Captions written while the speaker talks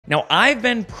Now, I've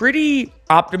been pretty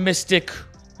optimistic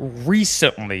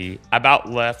recently about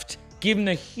Lyft, given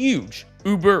the huge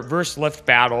Uber versus Lyft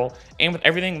battle and with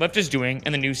everything Lyft is doing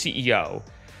and the new CEO.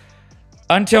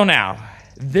 Until now,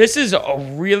 this is a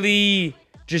really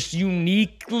just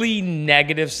uniquely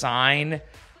negative sign.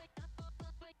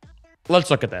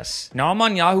 Let's look at this. Now, I'm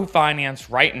on Yahoo Finance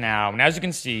right now, and as you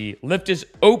can see, Lyft is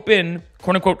open,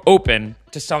 quote unquote, open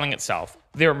to selling itself.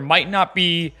 There might not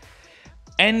be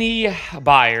any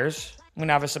buyers. I'm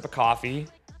gonna have a sip of coffee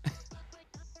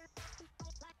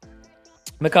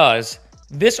because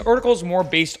this article is more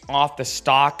based off the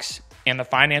stocks and the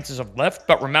finances of Lyft.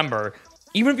 But remember,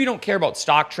 even if you don't care about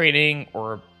stock trading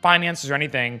or finances or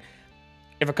anything,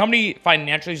 if a company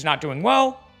financially is not doing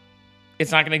well,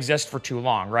 it's not going to exist for too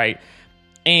long, right?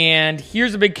 And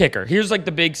here's the big kicker. Here's like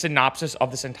the big synopsis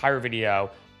of this entire video.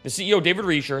 The CEO, David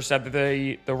Risher, said that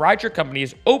the rideshare company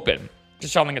is open to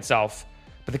selling itself.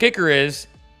 But the kicker is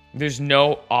there's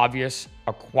no obvious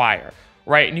acquirer,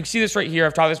 right? And you can see this right here.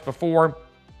 I've taught this before.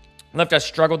 Lyft has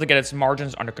struggled to get its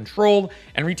margins under control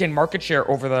and retain market share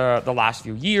over the last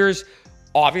few years.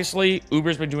 Obviously,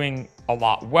 Uber's been doing a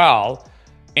lot well.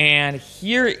 And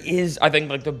here is, I think,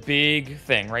 like the big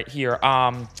thing right here.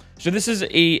 So this is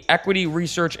a equity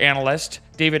research analyst,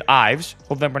 David Ives.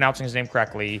 Hope I'm pronouncing his name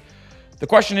correctly. The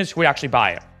question is, who would actually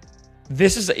buy it?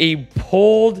 This is a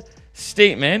bold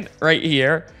statement right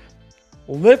here.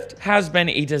 Lyft has been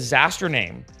a disaster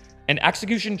name, and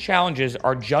execution challenges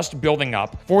are just building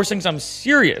up, forcing some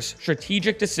serious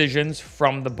strategic decisions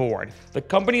from the board. The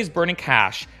company is burning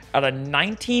cash at a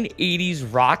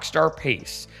 1980s rock star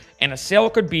pace, and a sale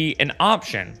could be an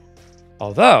option.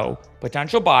 Although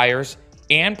potential buyers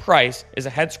and price is a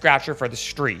head scratcher for the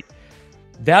street.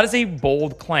 That is a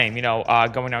bold claim,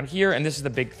 going down here. And this is the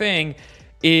big thing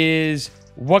is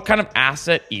what kind of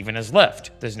asset even is Lyft?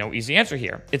 There's no easy answer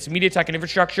here. Its media tech and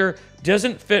infrastructure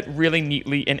doesn't fit really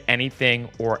neatly in anything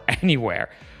or anywhere.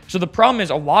 So the problem is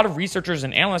a lot of researchers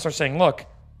and analysts are saying, look,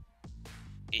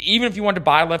 even if you want to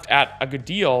buy Lyft at a good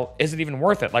deal, is it even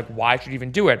worth it? Like, why should you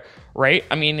even do it, right?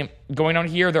 I mean, going on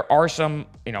here, there are some,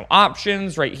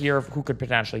 options right here of who could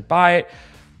potentially buy it,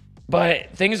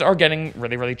 but things are getting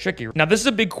really, really tricky. Now, this is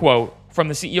a big quote from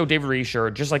the CEO, David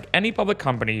Risher. Just like any public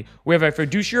company, we have a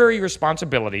fiduciary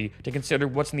responsibility to consider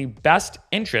what's in the best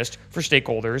interest for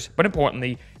stakeholders, but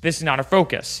importantly, this is not our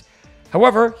focus.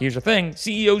 However, here's the thing,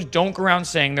 CEOs don't go around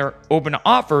saying they're open to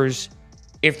offers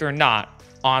if they're not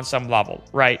on some level,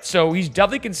 right? So he's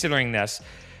definitely considering this,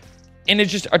 and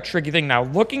it's just a tricky thing. Now,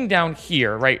 looking down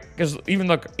here, right, because even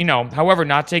look, however,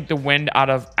 not take the wind out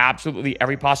of absolutely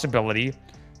every possibility,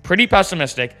 pretty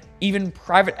pessimistic, even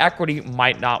private equity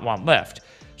might not want Lyft.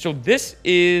 So this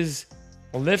is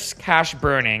Lyft's cash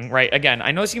burning, right? Again,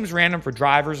 I know it seems random for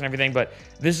drivers and everything, but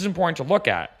this is important to look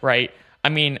at, right? I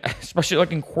mean, especially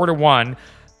looking quarter 1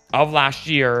 of last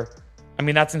year, I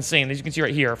mean, that's insane. As you can see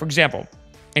right here, for example,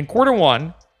 in quarter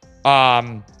 1,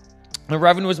 the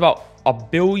revenue was about $1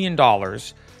 billion,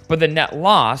 but the net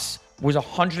loss was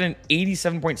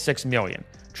 $187.6 million.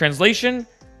 Translation,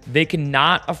 they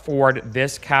cannot afford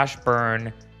this cash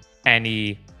burn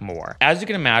anymore. As you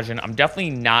can imagine, I'm definitely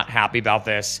not happy about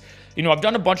this. I've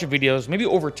done a bunch of videos, maybe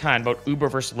over 10, about Uber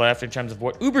versus Lyft in terms of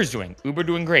what Uber's doing. Uber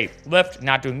doing great, Lyft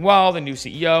not doing well, the new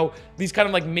CEO, these kind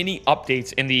of like mini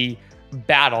updates in the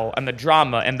battle and the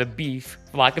drama and the beef,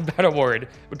 for lack of a better word,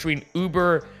 between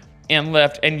Uber and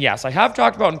Lyft. And yes, I have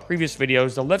talked about in previous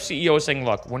videos, the Lyft CEO is saying,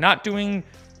 look, we're not doing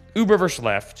Uber versus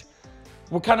Lyft.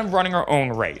 We're kind of running our own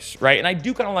race, right? And I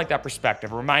do kind of like that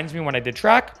perspective. It reminds me when I did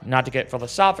track, not to get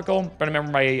philosophical, but I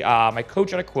remember my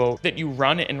coach had a quote that you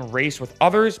run and race with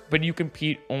others, but you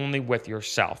compete only with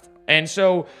yourself. And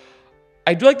so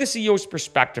I do like the CEO's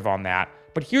perspective on that.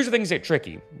 But here's the things that get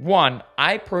tricky. One,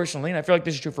 I personally, and I feel like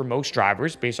this is true for most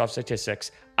drivers based off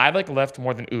statistics, I like Lyft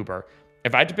more than Uber.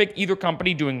 If I had to pick either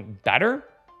company doing better,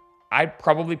 I'd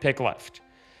probably pick Lyft.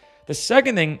 The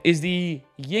second thing is the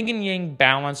yin and yang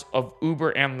balance of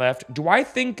Uber and Lyft. Do I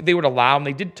think they would allow, and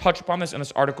they did touch upon this in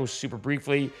this article super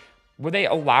briefly, would they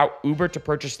allow Uber to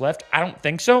purchase Lyft? I don't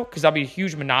think so, because that'd be a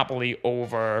huge monopoly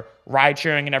over ride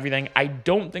sharing and everything. I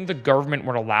don't think the government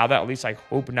would allow that, at least I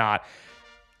hope not.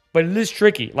 But it is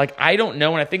tricky. Like, I don't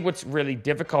know. And I think what's really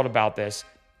difficult about this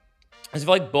is I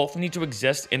feel like both need to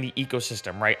exist in the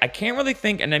ecosystem, right? I can't really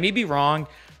think, and I may be wrong,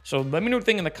 so let me know what you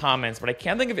think in the comments, but I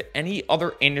can't think of any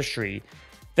other industry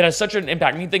that has such an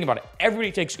impact. I mean, think about it.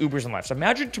 Everybody takes Ubers and Lyfts.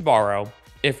 Imagine tomorrow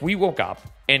if we woke up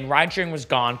and ride sharing was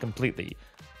gone completely.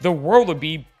 The world would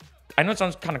be, I know it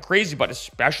sounds kind of crazy, but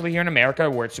especially here in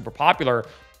America where it's super popular,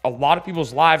 a lot of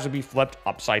people's lives would be flipped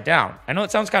upside down. I know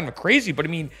it sounds kind of crazy, but I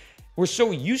mean, we're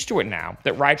so used to it now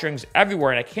that ride sharing's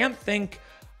everywhere. And I can't think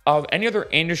of any other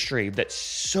industry that's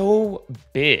so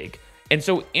big and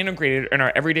so integrated in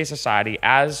our everyday society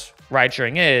as ride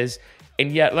sharing is.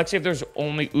 And yet, let's say if there's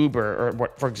only Uber, or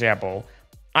what, for example,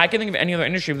 I can think of any other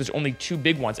industry where there's only 2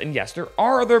 big ones. And yes, there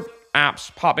are other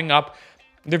apps popping up.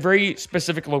 They're very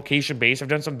specific location based. I've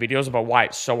done some videos about why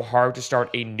it's so hard to start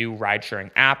a new ride sharing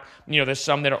app. There's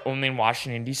some that are only in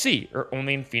Washington, D.C., or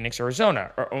only in Phoenix,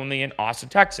 Arizona, or only in Austin,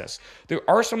 Texas. There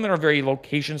are some that are very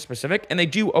location specific, and they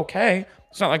do okay.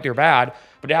 It's not like they're bad,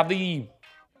 but to have the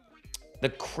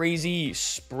crazy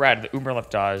spread that Uber and Lyft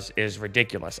does is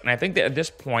ridiculous. And I think that at this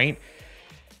point,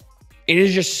 it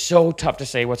is just so tough to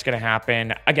say what's going to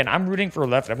happen. Again, I'm rooting for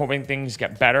Lyft. I'm hoping things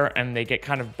get better and they get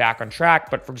kind of back on track.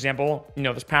 But for example,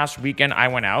 this past weekend I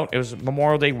went out. It was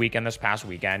Memorial Day weekend this past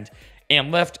weekend.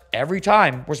 And Lyft every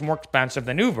time was more expensive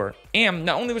than Uber. And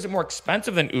not only was it more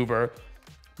expensive than Uber,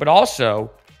 but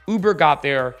also Uber got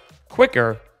there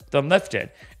quicker than Lyft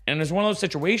did. And it's one of those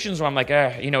situations where I'm like,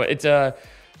 it's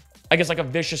I guess like a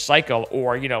vicious cycle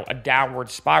or, a downward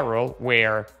spiral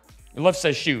where Lyft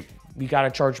says, shoot, we got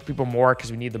to charge people more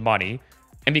because we need the money.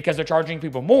 And because they're charging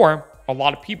people more, a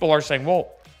lot of people are saying,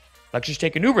 well, let's just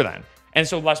take an Uber then. And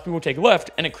so less people take Lyft,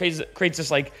 and it creates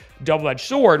this like double-edged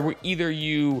sword where either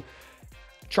you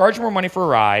charge more money for a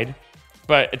ride,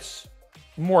 but it's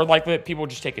more likely that people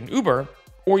just take an Uber,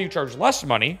 or you charge less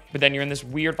money, but then you're in this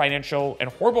weird financial and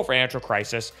horrible financial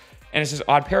crisis. And it's this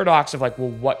odd paradox of like, well,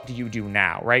 what do you do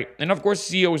now, right? And of course,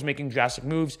 CEO is making drastic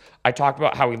moves. I talked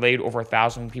about how he laid over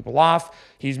 1,000 people off.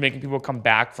 He's making people come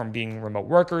back from being remote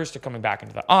workers to coming back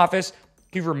into the office.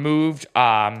 He removed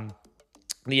the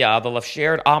Lyft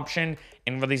shared option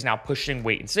and really is now pushing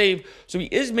wait and save. So he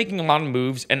is making a lot of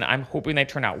moves, and I'm hoping they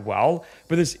turn out well.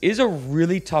 But this is a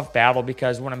really tough battle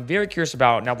because what I'm very curious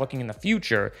about now looking in the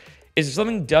future is if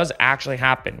something does actually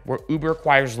happen where Uber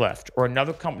acquires Lyft or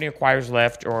another company acquires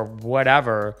Lyft or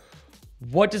whatever,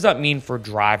 what does that mean for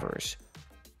drivers?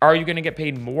 Are you going to get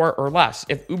paid more or less?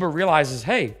 If Uber realizes,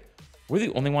 hey, we're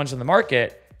the only ones in the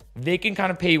market, they can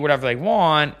kind of pay whatever they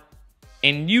want.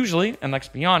 And usually, and let's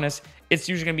be honest, it's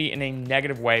usually going to be in a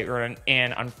negative way or an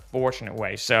unfortunate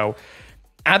way. So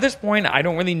at this point, I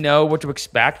don't really know what to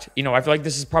expect. I feel like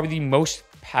this is probably the most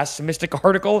pessimistic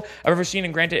article I've ever seen.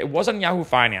 And granted, it was on Yahoo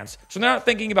Finance. So they're not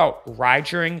thinking about ride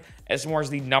sharing as more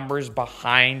as the numbers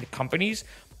behind companies.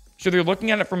 So they're looking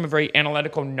at it from a very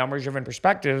analytical, numbers-driven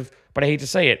perspective. But I hate to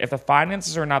say it, if the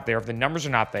finances are not there, if the numbers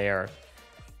are not there,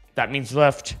 that means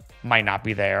Lyft might not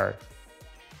be there.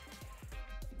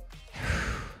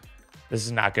 This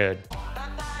is not good.